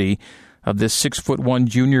productivity of this 6'1"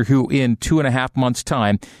 junior who, in 2.5 months'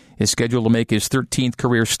 time, is scheduled to make his 13th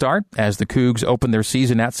career start as the Cougs open their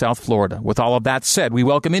season at South Florida. With all of that said, we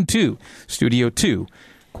welcome into Studio 2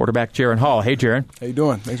 quarterback Jaron Hall. Hey, Jaron. How you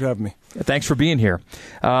doing? Thanks for having me. Thanks for being here.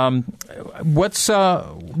 Where's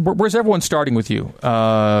everyone starting with you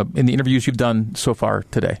in the interviews you've done so far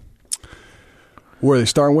today? Where are they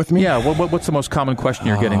starting with me? Yeah. What's the most common question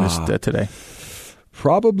you're getting today?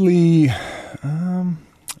 Probably,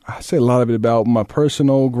 I say a lot of it about my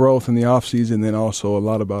personal growth in the offseason, and then also a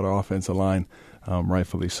lot about our offensive line,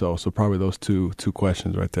 rightfully so. So probably those two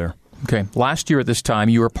questions right there. Okay. Last year at this time,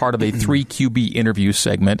 you were part of a 3 QB interview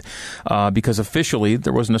segment because officially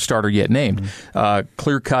there wasn't a starter yet named.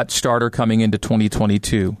 Clear-cut starter coming into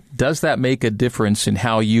 2022. Does that make a difference in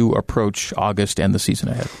how you approach August and the season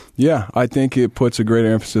ahead? Yeah, I think it puts a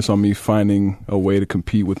greater emphasis on me finding a way to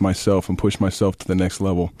compete with myself and push myself to the next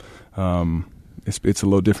level. It's a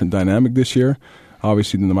little different dynamic this year.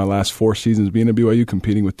 Obviously, in my last 4 seasons being at BYU,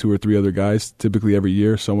 competing with 2 or 3 other guys, typically every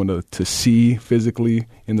year, someone to see physically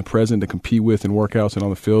in the present, to compete with in workouts and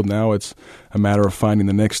on the field. Now it's a matter of finding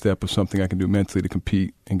the next step of something I can do mentally to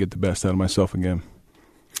compete and get the best out of myself again.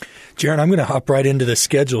 Jaron, I'm going to hop right into the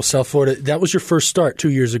schedule. South Florida, that was your first start 2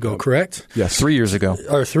 years ago, correct? Yes. 3 years ago.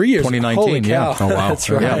 Or 3 years 2019, Holy cow. yeah. Oh, wow. That's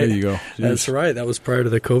right. Yeah, there you go. Jeez. That's right. That was prior to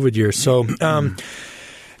the COVID year. So,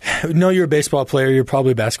 I know you're a baseball player. You're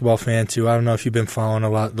probably a basketball fan, too. I don't know if you've been following a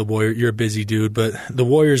lot of the Warriors. You're a busy dude, but the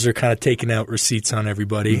Warriors are kind of taking out receipts on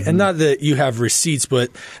everybody. Mm-hmm. And not that you have receipts, but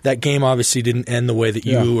that game obviously didn't end the way that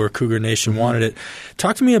you or Cougar Nation wanted it.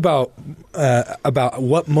 Talk to me about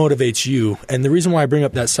what motivates you. And the reason why I bring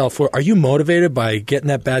up that South Florida, are you motivated by getting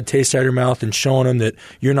that bad taste out of your mouth and showing them that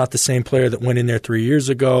you're not the same player that went in there 3 years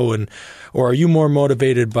ago? Or are you more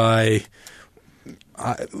motivated by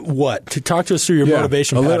What? To talk to us through your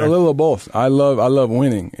motivation pattern. A little of both. I love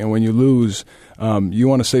winning, and when you lose, you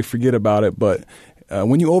want to say forget about it, but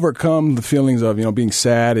when you overcome the feelings of being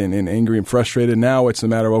sad and angry and frustrated, now it's a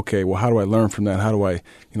matter of, okay, well, how do I learn from that? How do I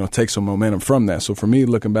take some momentum from that? So for me,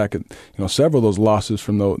 looking back at several of those losses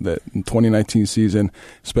from that 2019 season,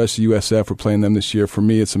 especially USF, we're playing them this year. For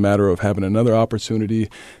me, it's a matter of having another opportunity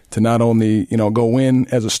to not only go win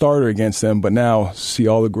as a starter against them, but now see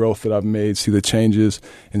all the growth that I've made, see the changes,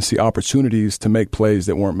 and see opportunities to make plays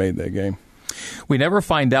that weren't made that game. We never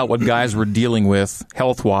find out what guys were dealing with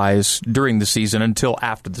health-wise during the season until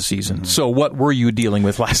after the season. Mm-hmm. So what were you dealing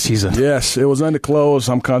with last season? Yes, it was undisclosed.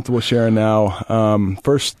 I'm comfortable sharing now.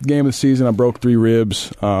 First game of the season, I broke 3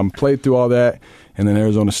 ribs, played through all that, and then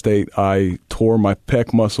Arizona State, I tore my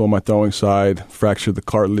pec muscle on my throwing side, fractured the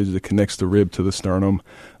cartilage that connects the rib to the sternum.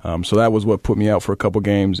 So that was what put me out for a couple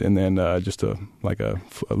games, and then just a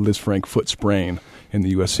Liz Frank foot sprain in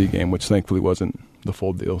the USC game, which thankfully wasn't the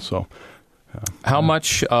full deal. So. How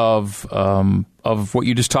much of what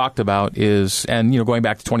you just talked about is, and going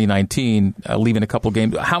back to 2019, leaving a couple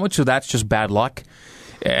games, how much of that's just bad luck,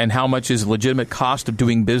 and how much is legitimate cost of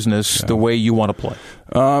doing business the way you want to play?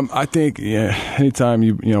 I think anytime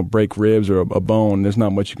you break ribs or a bone, there's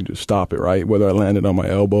not much you can do to stop it, right? Whether I landed on my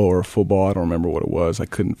elbow or a football, I don't remember what it was. I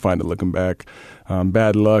couldn't find it looking back.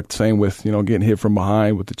 Bad luck. Same with getting hit from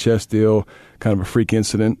behind with the chest deal. Kind of a freak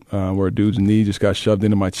incident where a dude's knee just got shoved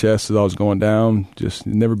into my chest as I was going down. Just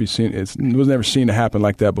never be seen. It was never seen to happen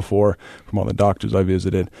like that before from all the doctors I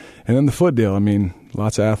visited. And then the foot deal. I mean,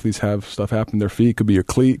 lots of athletes have stuff happen to their feet. Could be your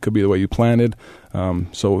cleat. Could be the way you planted.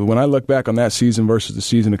 So when I look back on that season versus the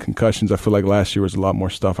season of concussions, I feel like last year was a lot more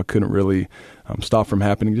stuff I couldn't really stop from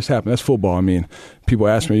happening. It just happened. That's football. I mean, people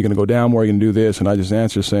ask me, are you going to go down more? Are you going to do this? And I just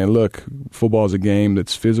answer saying, look, football is a game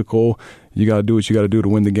that's physical. You got to do what you got to do to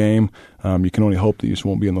win the game. You can only hope that you just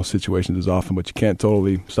won't be in those situations as often, but you can't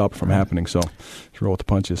totally stop it from happening. So just roll with the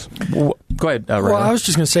punches. Well, go ahead, Riley. Well, I was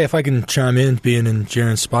just going to say, if I can chime in, being in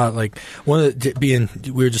Jaron's spot, like we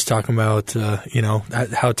were just talking about,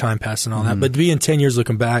 how time passed and all that, but being 10 years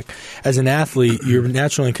looking back, as an athlete, your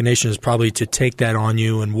natural inclination is probably to take that on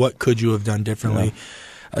you and what could you have done differently. Yeah.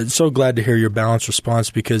 I'm so glad to hear your balanced response,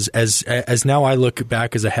 because as now I look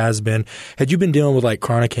back as a has-been, had you been dealing with like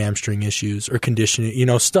chronic hamstring issues or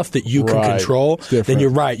conditioning, stuff that you can control, then you're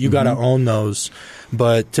right. You got to own those.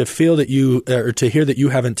 But to feel that to hear that you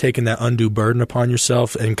haven't taken that undue burden upon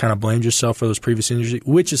yourself and kind of blamed yourself for those previous injuries,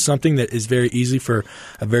 which is something that is very easy for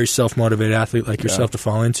a very self-motivated athlete like yourself to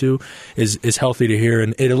fall into, is healthy to hear.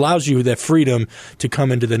 And it allows you that freedom to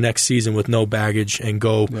come into the next season with no baggage and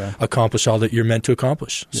go accomplish all that you're meant to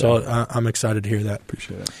accomplish. Yeah. So I'm excited to hear that.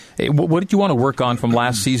 Appreciate it. Hey, what did you want to work on from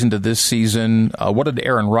last season to this season? What did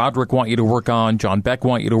Aaron Roderick want you to work on? John Beck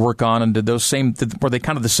want you to work on? And were they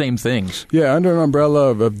kind of the same things? Yeah, under an umbrella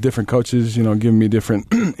of different coaches, giving me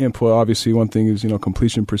different input. Obviously, one thing is,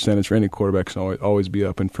 completion percentage for any quarterback can always be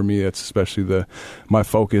up. And for me, that's especially my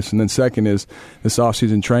focus. And then second is this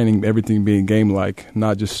offseason training, everything being game-like,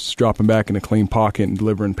 not just dropping back in a clean pocket and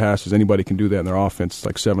delivering passes. Anybody can do that in their offense. It's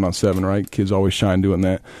like 7-on-7, right? Kids always shine doing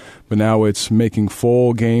that. But now it's making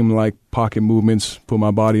full game-like pocket movements, put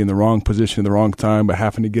my body in the wrong position at the wrong time, but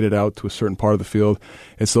having to get it out to a certain part of the field.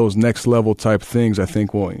 It's those next-level type things I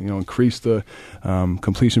think will increase the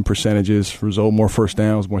completion percentages, result more first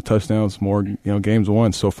downs, more touchdowns, more games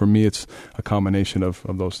won. So for me, it's a combination of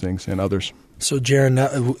those things and others. So,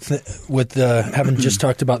 Jaron, with having just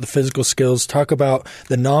talked about the physical skills, talk about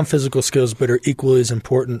the non-physical skills, but are equally as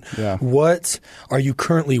important. Yeah. What are you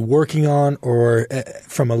currently working on, or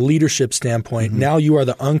from a leadership standpoint? Now you are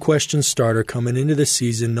the unquestioned starter coming into the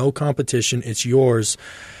season, no competition, it's yours.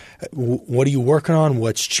 What are you working on?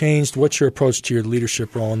 What's changed? What's your approach to your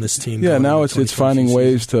leadership role in this team? Yeah, now it's finding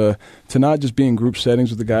ways to not just be in group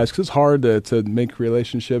settings with the guys, because it's hard to make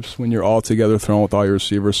relationships when you're all together throwing with all your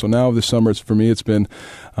receivers. So now this summer, for me, it's been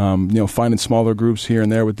finding smaller groups here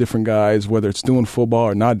and there with different guys, whether it's doing football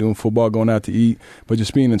or not doing football, going out to eat, but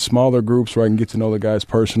just being in smaller groups where I can get to know the guys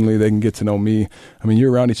personally, they can get to know me. I mean,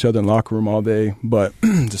 you're around each other in the locker room all day, but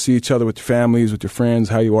to see each other with your families, with your friends,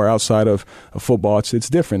 how you are outside of football, it's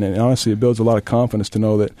different. And honestly, it builds a lot of confidence to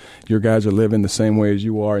know that your guys are living the same way as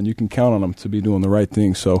you are, and you can count on them to be doing the right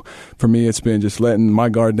thing. So for me, it's been just letting my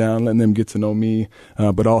guard down, letting them get to know me,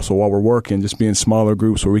 but also while we're working, just being smaller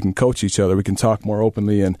groups where we can coach each other, we can talk more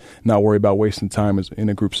openly and not worry about wasting time in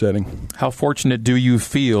a group setting. How fortunate do you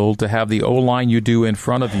feel to have the O-line you do in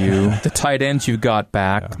front of you, the tight ends you've got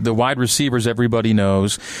back, the wide receivers everybody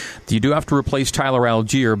knows? You do have to replace Tyler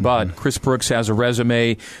Algier, but Chris Brooks has a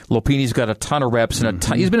resume. Lopini's got a ton of reps, and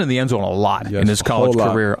he's been in the end zone a lot Yes, in his college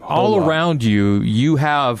career. All around you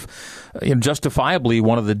have justifiably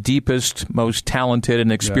one of the deepest, most talented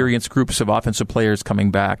and experienced groups of offensive players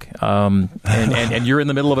coming back. And you're in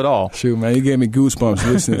the middle of it all. Shoot, man, you gave me goosebumps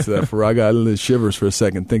listening to that. I got a little shivers for a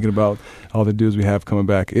second thinking about all the dudes we have coming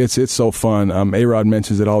back. It's so fun. A-Rod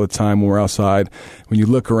mentions it all the time when we're outside. When you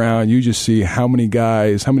look around, you just see how many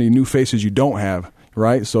guys, how many new faces you don't have.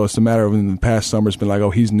 Right? So it's a matter of, in the past summer, it's been like,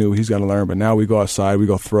 oh, he's new, he's got to learn. But now we go outside, we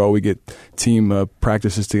go throw, we get team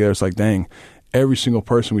practices together. It's like, dang, every single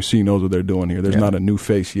person we see knows what they're doing here. There's not a new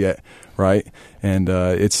face yet, right? And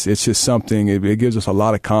it's just something, it gives us a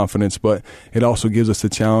lot of confidence, but it also gives us the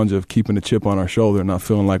challenge of keeping the chip on our shoulder and not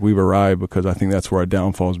feeling like we've arrived, because I think that's where our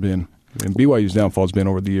downfall's been. And BYU's downfall's been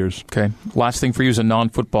over the years. Okay. Last thing for you is a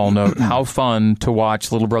non-football note. How fun to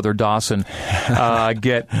watch little brother Dawson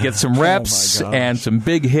get some reps and some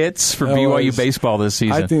big hits for BYU baseball this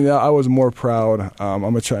season. I think that I was more proud. I'm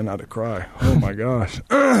going to try not to cry. Oh, my gosh.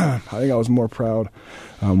 I think I was more proud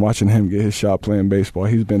watching him get his shot playing baseball.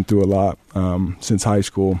 He's been through a lot since high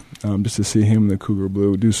school. Just to see him in the Cougar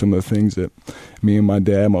Blue do some of the things that me and my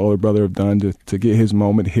dad, my older brother, have done to get his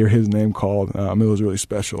moment, hear his name called, it was really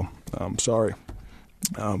special. Sorry.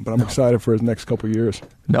 But I'm excited for his next couple of years.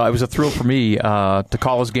 No, it was a thrill for me to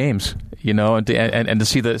call his games, and to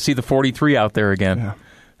see the 43 out there again. Yeah.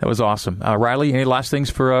 That was awesome. Riley, any last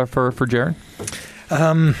things for Jaron?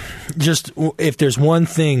 Just if there's one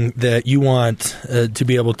thing that you want to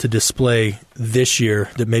be able to display this year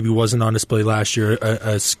that maybe wasn't on display last year,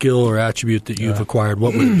 a skill or attribute that you've acquired,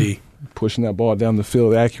 what would it be? Pushing that ball down the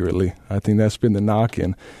field accurately. I think that's been the knock,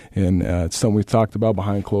 and it's something we've talked about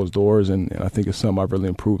behind closed doors, and I think it's something I've really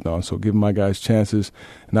improved on. So giving my guys chances,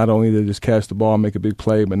 not only to just catch the ball and make a big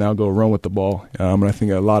play, but now go run with the ball. And I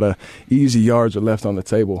think a lot of easy yards are left on the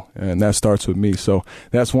table, and that starts with me. So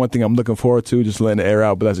that's one thing I'm looking forward to, just letting the air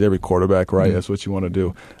out, but that's every quarterback, right? Mm-hmm. That's what you want to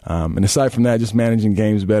do. And aside from that, just managing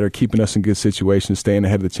games better, keeping us in good situations, staying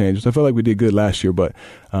ahead of the changes. I feel like we did good last year, but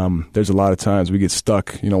there's a lot of times we get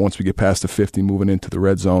stuck, once we get past the 50, moving into the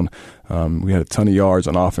red zone. We had a ton of yards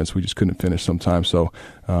on offense. We just couldn't finish sometimes. So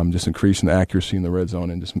just increasing the accuracy in the red zone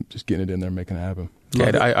and just getting it in there, making it happen.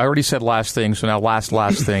 Okay, I already said last thing, so now last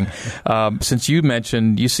thing. Since you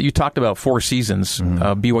mentioned, you talked about 4 seasons.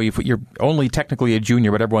 BYU, you're only technically a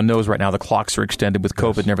junior, but everyone knows right now the clocks are extended with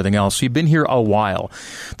COVID and everything else. So you've been here a while.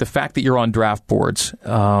 The fact that you're on draft boards,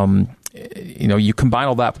 you combine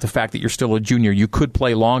all that with the fact that you're still a junior, you could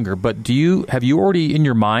play longer. But have you already in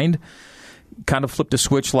your mind kind of flipped a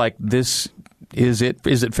switch like this? Is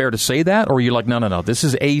it fair to say that? Or are you like, no, this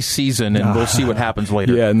is a season and we'll see what happens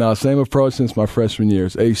later? Yeah, no, same approach since my freshman year.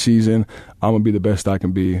 It's a season. I'm going to be the best I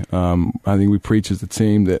can be. I think we preach as a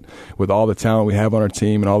team that with all the talent we have on our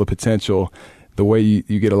team and all the potential, the way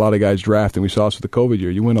you get a lot of guys drafted, and we saw this with the COVID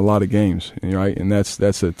year, you win a lot of games, right? And that's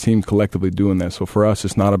a team collectively doing that. So for us,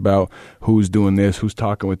 it's not about who's doing this, who's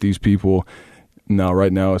talking with these people. No,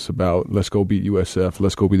 right now it's about let's go beat USF.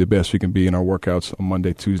 Let's go be the best we can be in our workouts on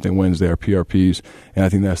Monday, Tuesday, Wednesday, our PRPs. And I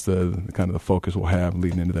think that's the kind of the focus we'll have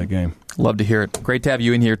leading into that game. Love to hear it. Great to have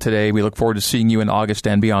you in here today. We look forward to seeing you in August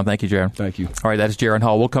and beyond. Thank you, Jaron. Thank you. All right, that is Jaron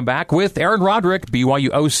Hall. We'll come back with Aaron Roderick, BYU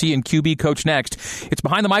OC and QB coach next. It's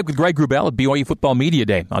Behind the Mic with Greg Wrubell at BYU Football Media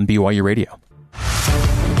Day on BYU Radio.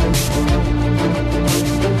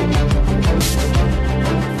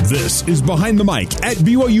 This is Behind the Mic at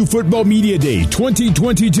BYU Football Media Day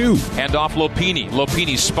 2022. Hand off Lopini.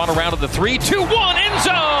 Lopini spun around to the 3-2-1 end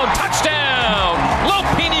zone. Touchdown!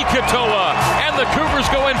 Lopini Katoa. And the Cougars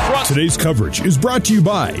go in front. Today's coverage is brought to you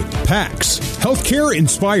by PAX, Healthcare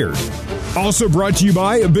Inspired. Also brought to you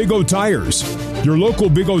by Big O Tires. Your local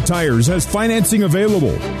Big O Tires has financing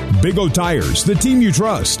available. Big O Tires, the team you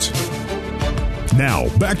trust. Now,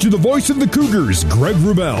 back to the voice of the Cougars, Greg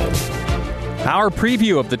Wrubell. Our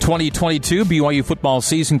preview of the 2022 BYU football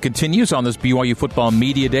season continues on this BYU Football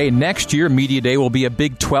Media Day. Next year, Media Day will be a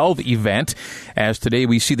Big 12 event, as today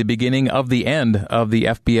we see the beginning of the end of the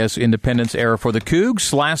FBS independence era for the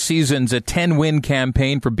Cougs. Last season's a 10-win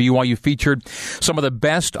campaign for BYU featured some of the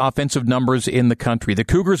best offensive numbers in the country. The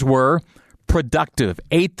Cougars were productive,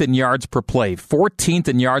 8th in yards per play, 14th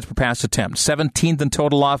in yards per pass attempt, 17th in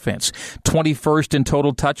total offense, 21st in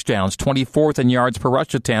total touchdowns, 24th in yards per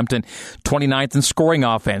rush attempt, and 29th in scoring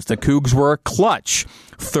offense. The Cougs were clutch,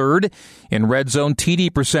 3rd in red zone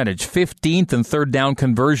TD percentage, 15th in third down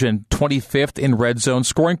conversion, 25th in red zone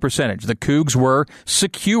scoring percentage. The Cougs were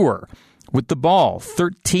secure, with the ball,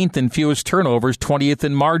 13th in fewest turnovers, 20th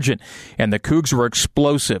in margin. And the Cougs were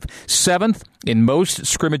explosive, 7th in most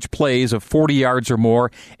scrimmage plays of 40 yards or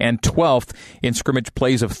more, and 12th in scrimmage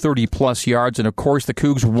plays of 30-plus yards. And, of course, the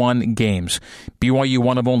Cougs won games. BYU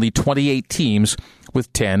one of only 28 teams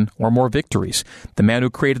with 10 or more victories. The man who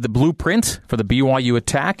created the blueprint for the BYU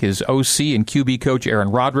attack is OC and QB coach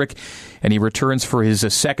Aaron Roderick, and he returns for his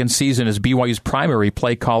second season as BYU's primary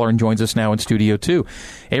play caller and joins us now in Studio 2.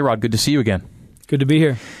 A-Rod, good to see you again. Good to be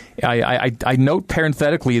here. I note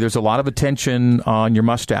parenthetically there's a lot of attention on your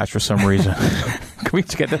mustache for some reason.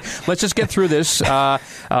 Let's just get through this.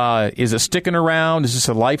 Is it sticking around? Is this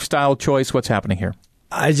a lifestyle choice? What's happening here?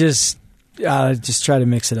 I just try to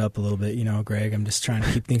mix it up a little bit, Greg. I'm just trying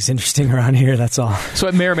to keep things interesting around here. That's all. So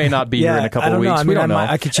it may or may not be here in a couple of weeks. We don't know.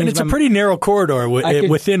 I could change. And it's a pretty narrow corridor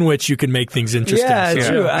within which you can make things interesting. Yeah, so.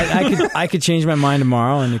 True. I could change my mind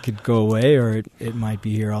tomorrow and it could go away, or it might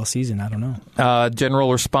be here all season. I don't know.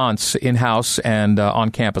 General response in-house and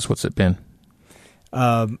on campus, what's it been?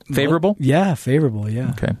 Favorable? Yeah, favorable,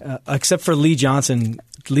 yeah. Okay. Except for Lee Johnson.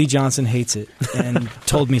 Lee Johnson hates it and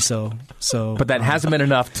told me so. But that hasn't been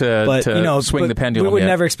enough to swing the pendulum. We would yet.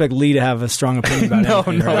 never expect Lee to have a strong opinion about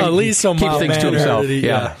anything. No, Lee's so keeps things to himself.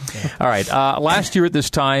 Yeah. All right. Last year at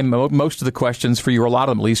this time, most of the questions for you, or a lot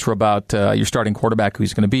of them at least, were about your starting quarterback, who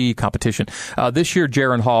he's going to be, competition. This year,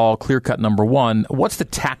 Jaren Hall, clear-cut number one. What's the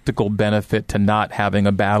tactical benefit to not having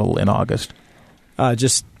a battle in August?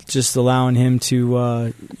 Just allowing him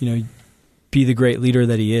to, be the great leader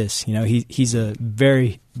that he is. He's a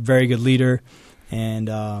very, very good leader, and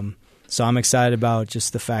so I'm excited about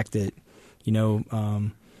just the fact that,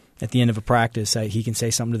 at the end of a practice, he can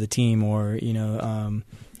say something to the team, or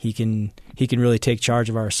he can really take charge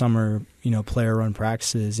of our summer, player run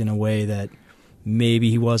practices in a way that maybe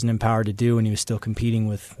he wasn't empowered to do, and he was still competing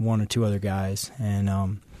with one or two other guys,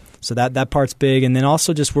 and so that part's big. And then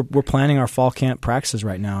also just we're planning our fall camp practices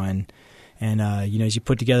right now, and as you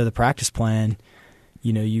put together the practice plan,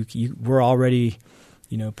 we're already,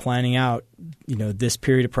 planning out, this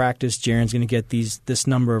period of practice, Jaren's going to get this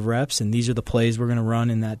number of reps, and these are the plays we're going to run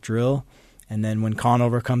in that drill. And then when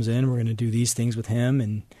Conover comes in, we're going to do these things with him.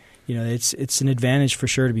 And, it's an advantage for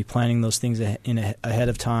sure to be planning those things ahead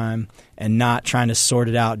of time and not trying to sort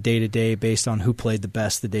it out day to day based on who played the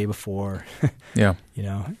best the day before. Yeah.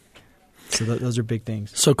 So those are big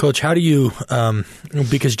things. So, Coach, how do you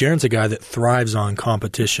because Jaren's a guy that thrives on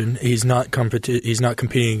competition. He's not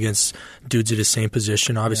competing against dudes at his same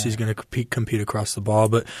position. Obviously, he's going to compete across the ball.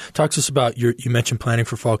 But talk to us about you mentioned planning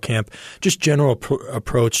for fall camp, just general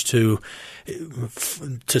approach to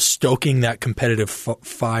stoking that competitive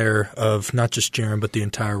fire of not just Jaren but the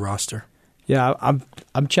entire roster. Yeah,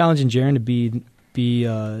 I'm challenging Jaren to be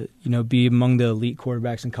among the elite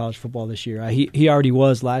quarterbacks in college football this year. He already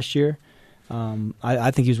was last year.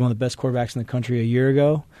 I think he was one of the best quarterbacks in the country a year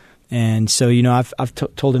ago. And so, I've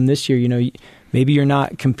told him this year, maybe you're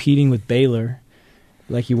not competing with Baylor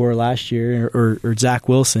like you were last year or Zach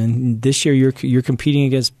Wilson. This year you're competing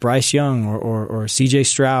against Bryce Young or CJ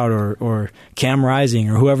Stroud or Cam Rising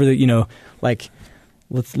or whoever let's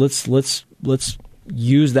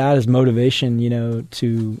use that as motivation,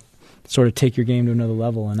 to sort of take your game to another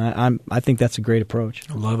level. And I think that's a great approach.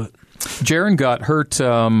 I love it. Jaren got hurt,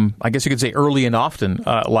 I guess you could say early and often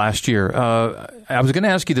last year. I was going to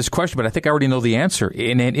ask you this question, but I think I already know the answer.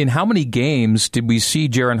 In how many games did we see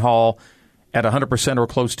Jaren Hall at 100% or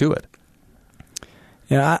close to it?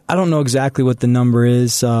 Yeah, I don't know exactly what the number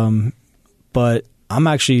is, but I'm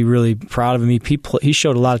actually really proud of him. He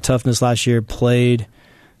showed a lot of toughness last year, played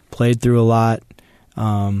through a lot.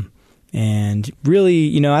 And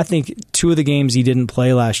really, I think two of the games he didn't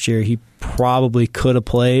play last year, he probably could have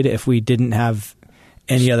played if we didn't have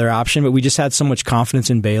any other option. But we just had so much confidence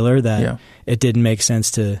in Baylor that it didn't make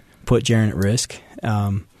sense to put Jaren at risk.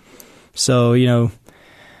 So,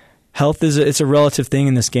 health it's a relative thing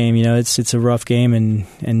in this game. It's a rough game,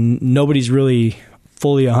 and nobody's really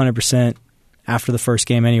fully 100% after the first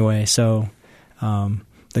game anyway. So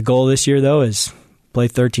the goal this year, though, is play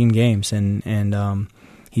 13 games, and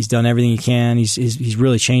he's done everything he can. He's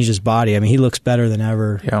really changed his body. I mean, he looks better than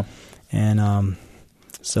ever. Yeah. And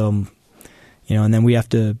so, and then we have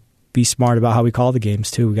to be smart about how we call the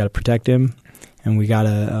games too. We got to protect him, and we got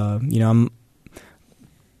to,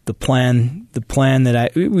 the plan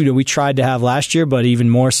that we tried to have last year, but even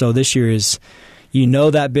more so this year is,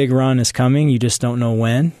 that big run is coming. You just don't know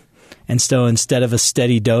when. And so instead of a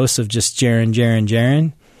steady dose of just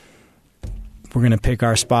Jaren, we're going to pick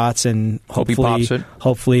our spots and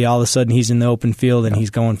hopefully all of a sudden he's in the open field and he's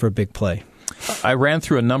going for a big play. I ran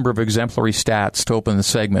through a number of exemplary stats to open the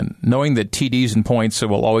segment, knowing that TDs and points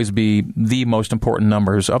will always be the most important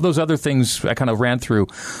numbers. Of those other things I kind of ran through,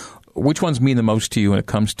 which ones mean the most to you when it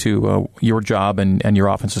comes to your job and your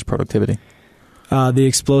offense's productivity? The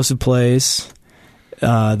explosive plays,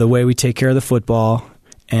 the way we take care of the football,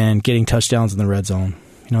 and getting touchdowns in the red zone.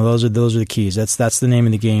 Those are the keys. That's the name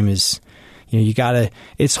of the game. Is you gotta.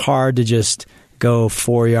 It's hard to just go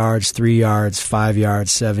 4 yards, 3 yards, 5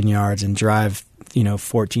 yards, 7 yards, and drive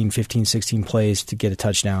 14, 15, 16 plays to get a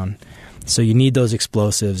touchdown. So you need those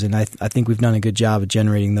explosives, and I think we've done a good job of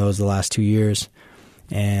generating those the last 2 years.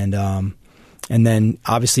 And then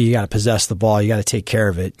obviously you got to possess the ball. You got to take care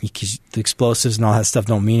of it. The explosives and all that stuff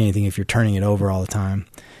don't mean anything if you're turning it over all the time.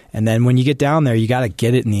 And then when you get down there, you got to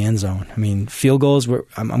get it in the end zone. I mean, field goals.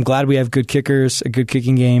 I'm glad we have good kickers, a good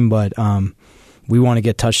kicking game, but we want to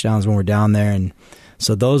get touchdowns when we're down there, and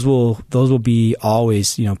so those will be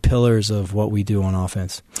always pillars of what we do on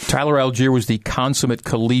offense. Tyler Allgeier was the consummate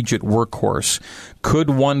collegiate workhorse. Could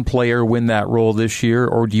one player win that role this year,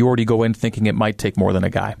 or do you already go in thinking it might take more than a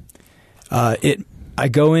guy? I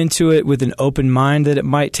go into it with an open mind that it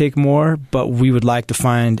might take more, but we would like to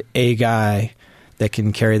find a guy that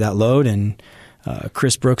can carry that load, and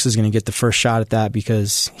Chris Brooks is going to get the first shot at that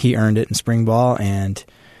because he earned it in spring ball, and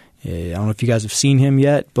I don't know if you guys have seen him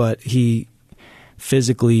yet, but he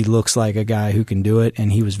physically looks like a guy who can do it,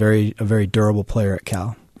 and he was a very durable player at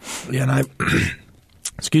Cal. Yeah, and I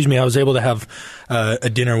was able to have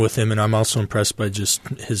a dinner with him, and I'm also impressed by just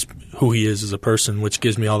who he is as a person, which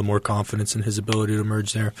gives me all the more confidence in his ability to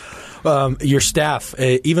emerge there. Your staff,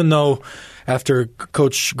 even though after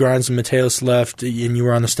Coach Grimes and Mateos left, and you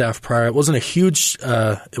were on the staff prior, it wasn't a huge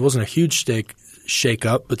shake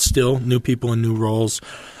up, but still new people in new roles.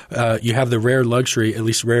 You have the rare luxury, at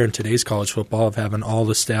least rare in today's college football, of having all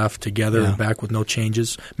the staff together and back with no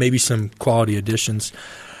changes, maybe some quality additions.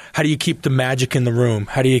 How do you keep the magic in the room?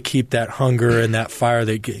 How do you keep that hunger and that fire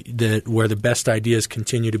that where the best ideas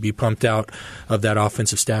continue to be pumped out of that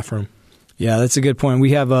offensive staff room? Yeah, that's a good point.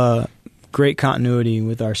 We have a great continuity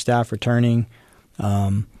with our staff returning.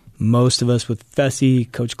 Most of us with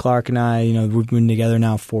Fessy, Coach Clark, and I, we've been together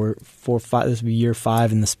now for 4, 5. This will be year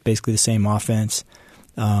 5, and this basically the same offense.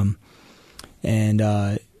 We're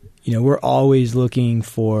always looking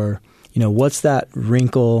for, what's that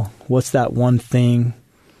wrinkle, what's that one thing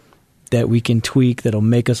that we can tweak that'll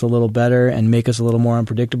make us a little better and make us a little more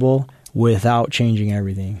unpredictable without changing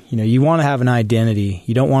everything. You want to have an identity.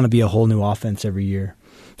 You don't want to be a whole new offense every year.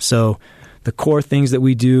 So the core things that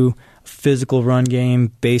we do, physical run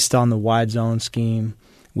game based on the wide zone scheme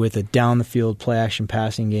with a down-the-field play-action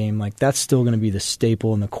passing game, that's still going to be the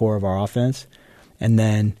staple and the core of our offense. And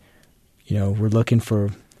then, we're looking for,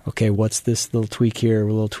 okay, what's this little tweak here,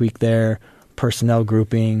 a little tweak there, personnel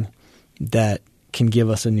grouping that can give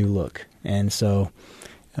us a new look. And so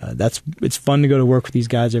it's fun to go to work with these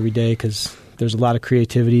guys every day because there's a lot of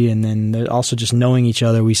creativity, and then also just knowing each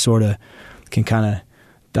other, we sort of can kind of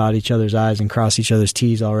dot each other's I's and cross each other's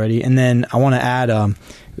T's already. And then I want to add,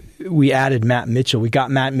 we added Matt Mitchell. We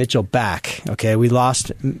got Matt Mitchell back. Okay, we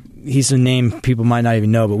lost. He's a name people might not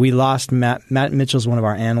even know, but we lost Matt. Matt Mitchell's one of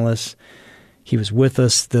our analysts. He was with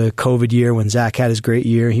us the COVID year when Zach had his great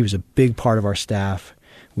year. He was a big part of our staff.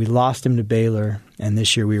 We lost him to Baylor, and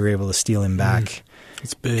this year we were able to steal him back.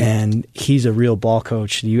 It's big. And he's a real ball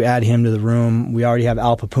coach. You add him to the room. We already have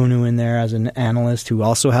Al Papunu in there as an analyst who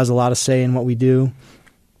also has a lot of say in what we do,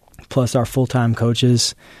 plus our full-time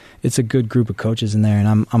coaches. It's a good group of coaches in there,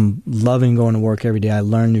 and I'm loving going to work every day. I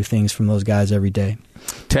learn new things from those guys every day.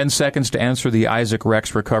 10 seconds to answer the Isaac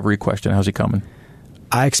Rex recovery question. How's he coming?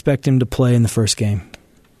 I expect him to play in the first game.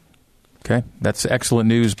 Okay, that's excellent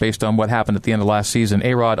news based on what happened at the end of last season.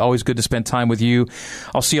 A-Rod, always good to spend time with you.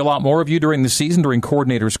 I'll see a lot more of you during the season, during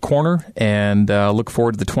Coordinator's Corner, and look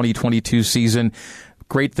forward to the 2022 season.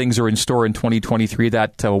 Great things are in store in 2023.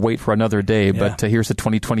 That will wait for another day, but here's the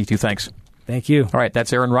 2022. Thanks. Thank you. All right,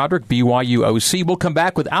 that's Aaron Roderick, BYU OC. We'll come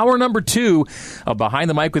back with hour number 2 of Behind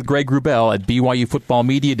the Mic with Greg Wrubell at BYU Football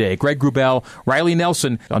Media Day. Greg Wrubell, Riley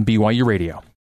Nelson on BYU Radio.